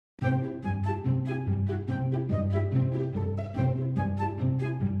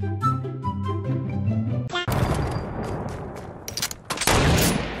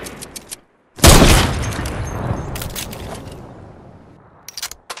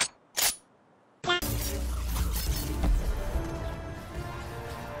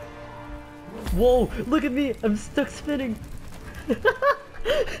Whoa, look at me! I'm stuck spinning!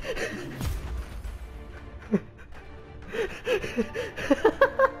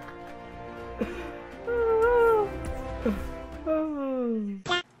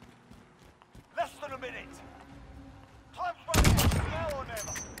 Less than a minute. Time for now or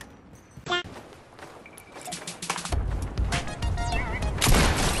never.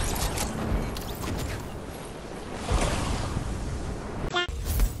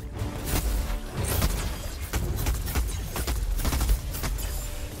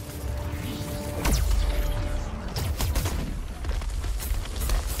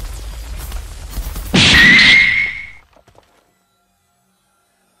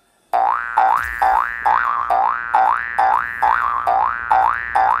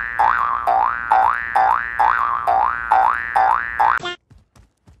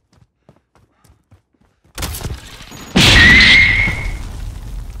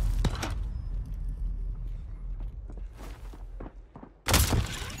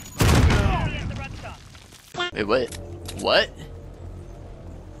 Wait, what? What?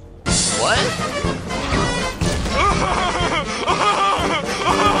 What?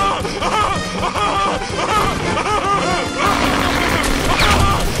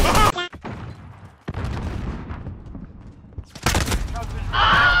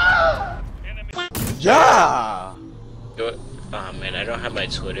 Yeah! Oh man, I don't have my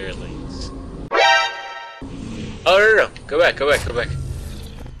Twitter links. Oh no. Go back.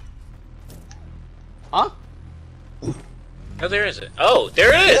 Huh? Oh, there is it. Oh,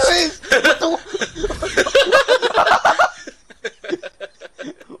 there it is!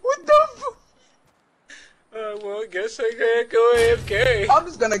 What the f- well, I guess I gotta go AFK. I'm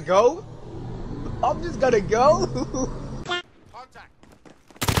just gonna go. Contact.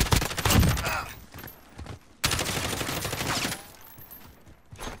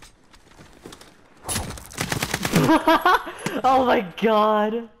 Oh my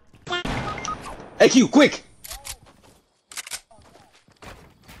god! AQ, quick!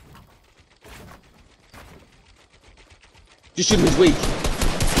 Just shoot him his weak.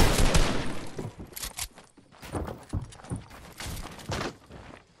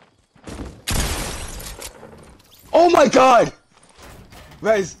 Oh my god!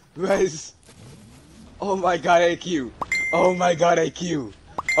 Res. Oh my god, AQ. Oh my god, AQ.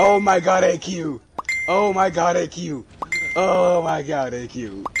 Oh my god, AQ. Oh my god, AQ. Oh my god,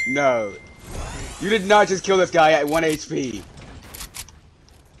 AQ. No. You did not just kill this guy at 1 HP.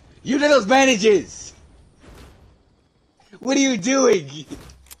 You did those bandages! What are you doing?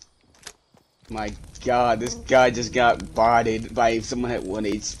 My god, this guy just got bodied by someone at 1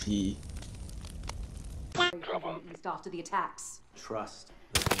 HP. After the attacks. Trust.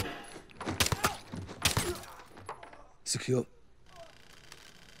 Secure.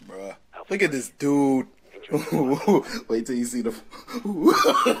 Bruh. Look at this dude. Wait till you see the.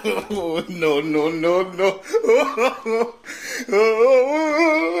 No.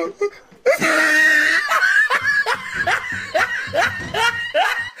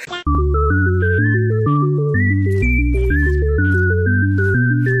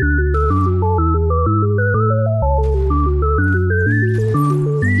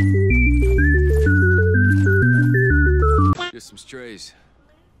 Just some strays.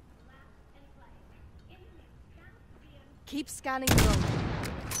 Keep scanning the road.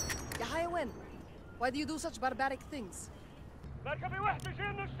 Yahayawen, why do you do such barbaric things?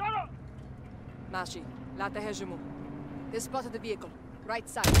 Mashi, la tehejmu. They spotted the vehicle. Right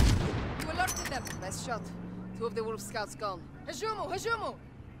side. You alerted them. Nice shot. 2 of the wolf scouts gone. Hejumu!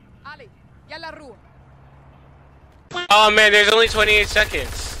 Ali, yalla ru. Oh man, there's only 28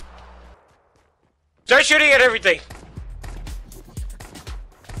 seconds. Start shooting at everything.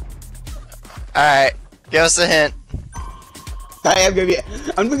 Alright, give us a hint. I'm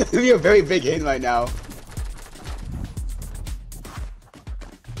gonna give you a very big hint right now.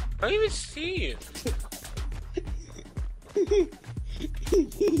 I don't even see you.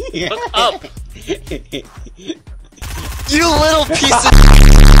 Look up. You little piece of.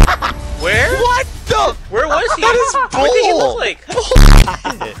 Where? What the? Where was he? That is bull. What did he look like?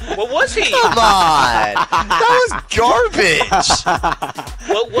 What was he? Come on. That was garbage.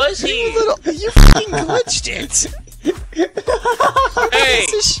 What was he? You fucking glitched it. Hey,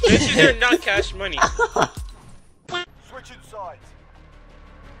 this is not cash money. Switching sides.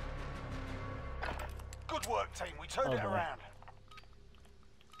 Good work, team. We turned it around.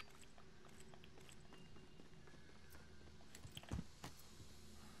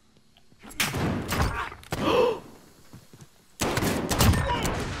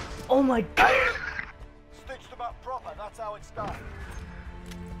 Oh my god! Stitched them up proper. That's how it's done.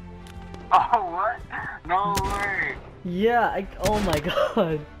 Oh, what? No way. Yeah, oh my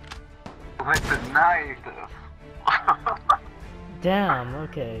god. With the knife. Damn,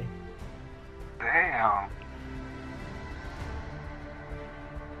 okay. Damn.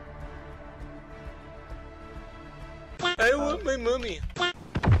 I want my mummy.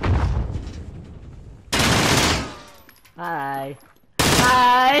 Hi.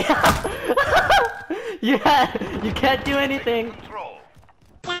 Hi! Yeah, you can't do anything.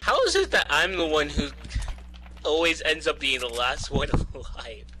 How is it that I'm the one who always ends up being the last one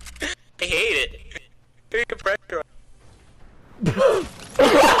alive? I hate it. Putting the pressure on.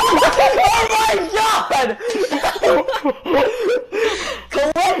 Oh my god!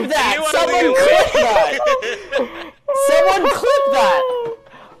 Clip that! Someone clip that! Someone clip that!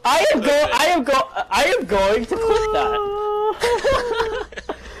 I am going to clip that.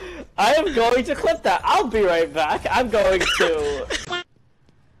 I am going to clip that. I'll be right back. I'm going to.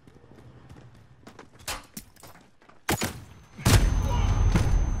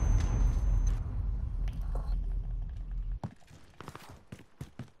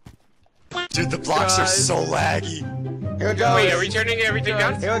 Dude, the blocks are so laggy. Here it goes. Wait, are we turning everything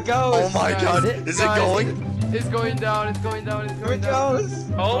down? Here it goes. Oh my god, is it going? It's going down, it's going down, it's Here going it down. goes.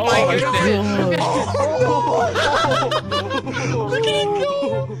 Oh my goodness! Look at it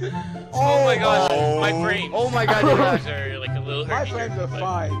go! Oh my gosh, my frames. Oh my god, Frames are like a little My hurty. frames are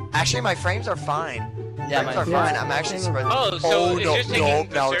fine. Actually, my frames are fine. Yeah, Frames are fine. I'm actually surprised. Oh, so it's no, just taking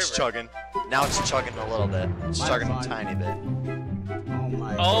the now it's server. chugging. Now it's chugging a little bit. It's Mine's chugging a fine. tiny bit. Oh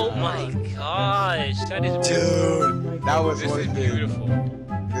my Oh god. my gosh, that is Dude, That was this worth is it. beautiful.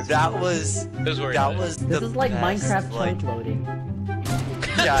 that was This worth that it. was the This is like best, Minecraft like, chunk loading.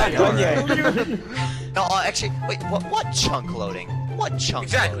 Yeah, I know, Done yet. right? No, actually, wait. What chunk loading? What chunk?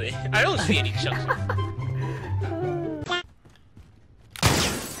 Exactly. I don't see any chunks.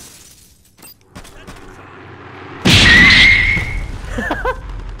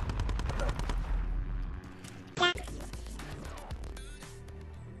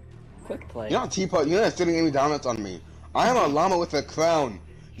 Quick play. You're not teapot, you're not asserting any dominance on me. I am a llama with a crown.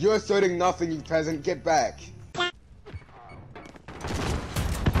 You're asserting nothing, you peasant. Get back.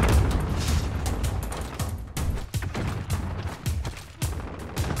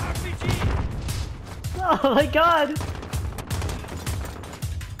 Oh my god!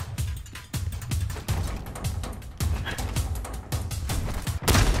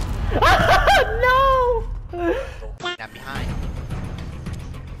 No! I'm behind.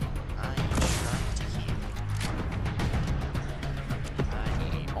 I'm trying to heal.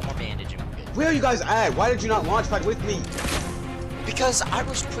 I need more bandage. And good. Where are you guys at? Why did you not launch pad with me? Because I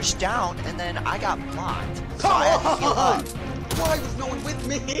was pushed down and then I got blocked. So Come I had to heal on! up. Why was no one with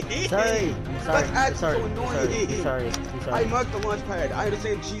me? Sorry, I'm sorry, That's I'm sorry, so I'm annoying. sorry, I'm I sorry. marked the launch pad. I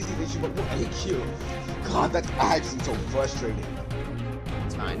understand cheesy issue, but what hate you? God, that's actually so frustrating.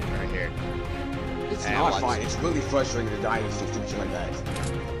 It's fine, right here. It's Hey, not watch. fine. It's really frustrating to die and stupid shit like that.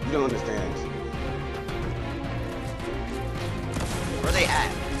 You don't understand. Where are they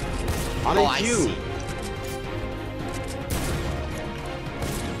at? On Oh, a I queue. see.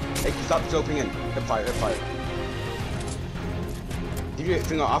 Hey, stop jumping in. Hip fire, hip fire. Give your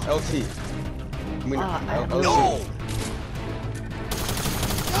finger off LT. I mean, LT. No!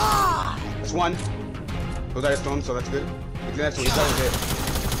 That's one. Those are storm, so that's good. If that's one, that was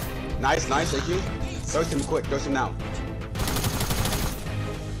it. Nice, nice, thank you. Ghost him quick, ghost him now.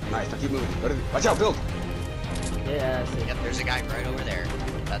 Nice, now keep moving. Go to the, watch out, build! Yeah, I see. Yep, there's a guy right over there.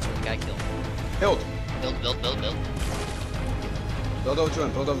 That's where the guy killed. Build! Build. Build over to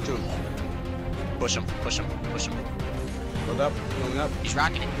him, build over to him. Push him. Build up, going up. He's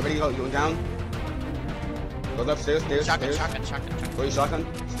rocking it. Get ready to go, going down. Build up, stairs, Shotgun. Go your shotgun,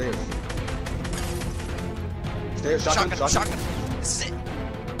 stairs. Stairs, shotgun. This is it.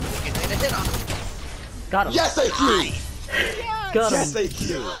 Get the hit on him. Got him. Yes, thank you! Got him. Yes, thank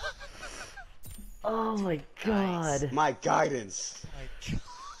you! Oh my god. My guidance.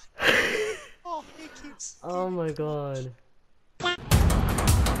 Oh, he keeps. Oh my god.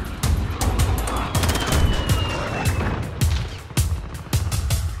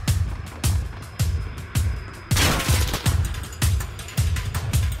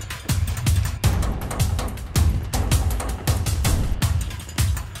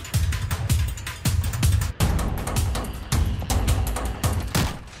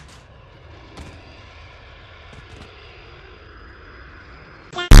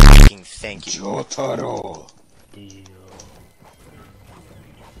 Thank you. Jotaro.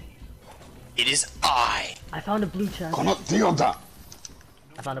 It is I. I found a blue chest. Kono Dioda.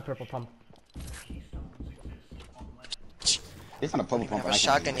 I found a purple pump. It's not a purple pump. Have a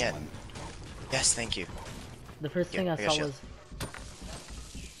shotgun yet. Yes, thank you. The first thing I saw was.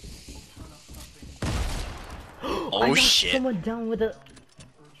 Oh I got shit! Someone down with a.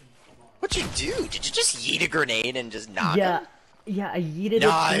 What'd you do? Did you just yeet a grenade and just knock Yeah, him? yeah, I yeeted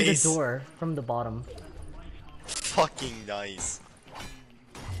it through the door from the bottom. Fucking nice.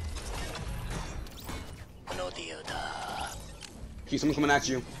 No deal. Keep someone coming at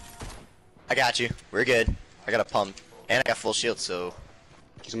you. I got you. We're good. I got a pump and I got full shield, so.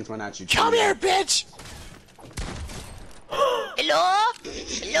 Keep someone coming at you. Come here, bitch! Hello?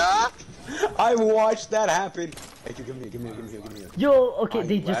 Hello? I watched that happen. Hey, give me, give me, give me, give me. Yo, okay, I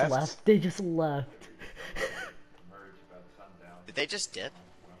they just left. left. They just left. Did they just dip?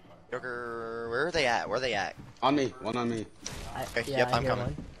 Joker, where are they at? Where are they at? On me, one on me. Okay, Yeah, yep, I I'm hear coming.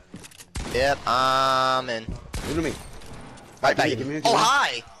 one. Yep, I'm in. Give to me. Right, bye. Give me, Oh,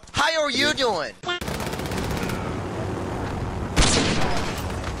 hi! How are you doing?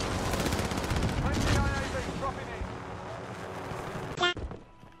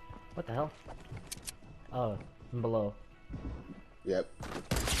 What the hell? Oh, from below. Yep.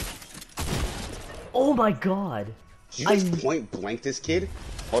 Oh my god! Did you just point blank this kid?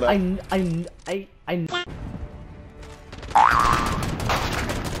 Hold up. I.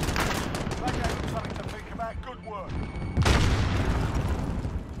 Something to think about. Good work.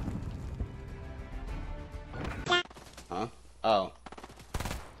 Huh? Oh.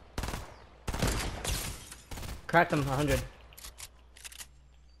 Cracked him 100.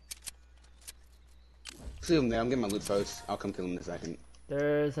 See him there. I'm getting my loot first. I'll come kill him in a second.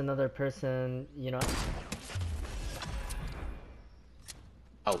 There's another person, you know.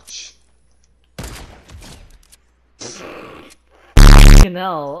 Ouch. Fucking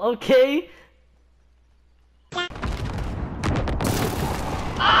hell, okay?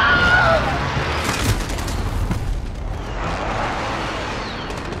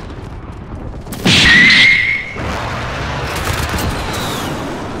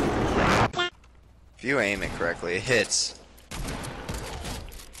 If you aim it correctly, it hits.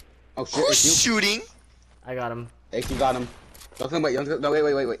 Oh shit, Who's AQ? shooting? I got him. AQ got him. Don't come, wait, don't, no, wait,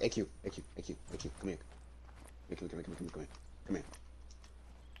 AQ, come here. Come here.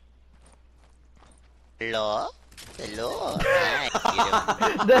 Hello? Hello? Hi,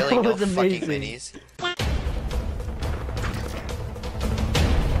 you That really no was fucking amazing. minis.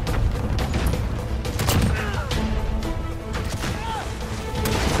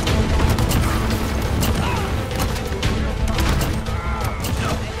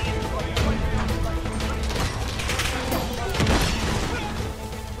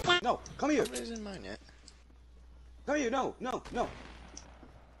 No, come here. Nobody's in mine yet. Come here, no.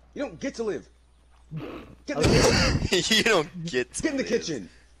 You don't get to live. Get in the kitchen. You don't get to Get in the live. kitchen.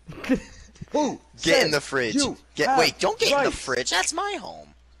 Who? Get in the fridge. Wait, don't get in the rights. fridge. That's my home.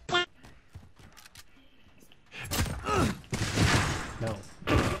 No.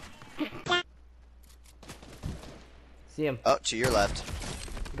 See him. Oh, to your left.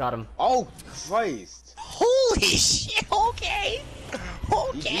 Got him. Oh, Christ. Holy shit, okay.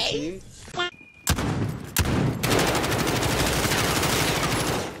 Okay.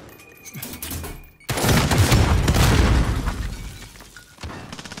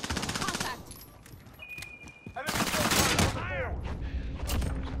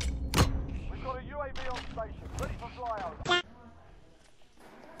 We've got a UAV on station, ready for flyover.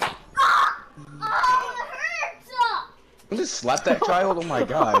 I just slapped that child. Oh my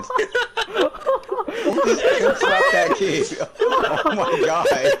god. Just slapped that kid. Oh my god.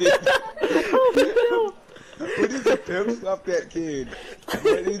 What is the pimp slap that kid?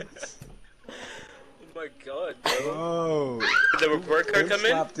 Oh my god, bro. Oh. Did the report card come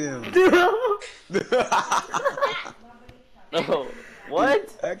in? Slapped him. Oh,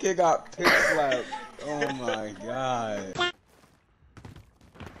 what? That kid got pimp slapped. Oh my god.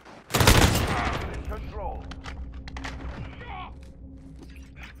 Control.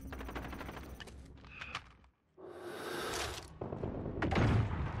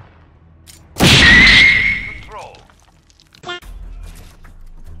 Control.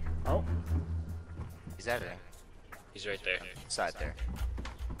 Oh. He's out there. He's right there. Side there.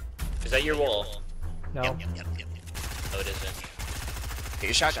 Is that your wall? No. Yep. Oh, it isn't. Get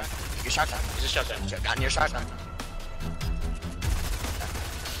your shotgun. Get your shotgun. He's a shotgun. Gotten your shotgun.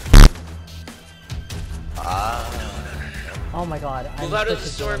 Oh my god. Move I'm out of such the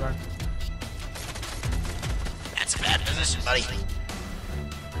a storm. stormer. That's a bad position, buddy.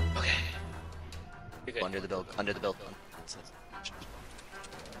 Okay. You're good. Under the build. Under the build.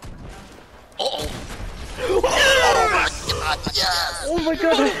 Oh! Oh my god, yes! Oh my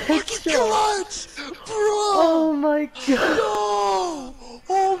god, a headshot! Bro! Oh my god! No!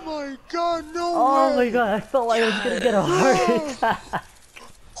 Oh my god, no Oh my god, I felt like I was gonna get a heart attack.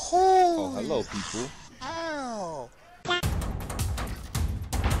 Oh, hello, people. Ow.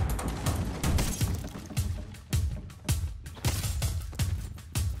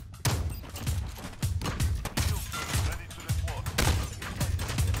 Ready to deploy.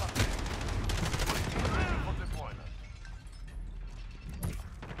 For deployment.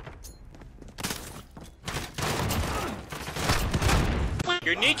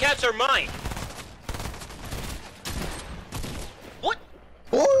 Your kneecaps are mine. What?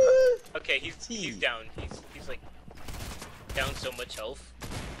 What? Okay, he's down. He's like down so much health.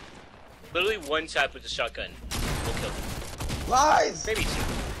 Literally one shot with the shotgun will kill him. Lies! Maybe two.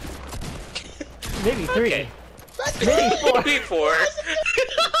 Maybe 3. Okay. Maybe 4. Maybe 4.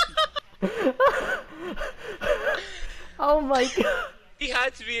 Oh my god. He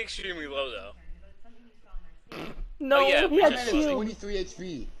had to be extremely low though. No, Oh, yeah, he we had just- shield. 23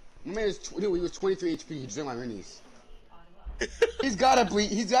 HP. My man is he was 23 HP. He drank my minis. He's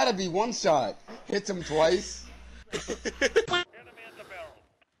gotta be one shot. Hits him twice.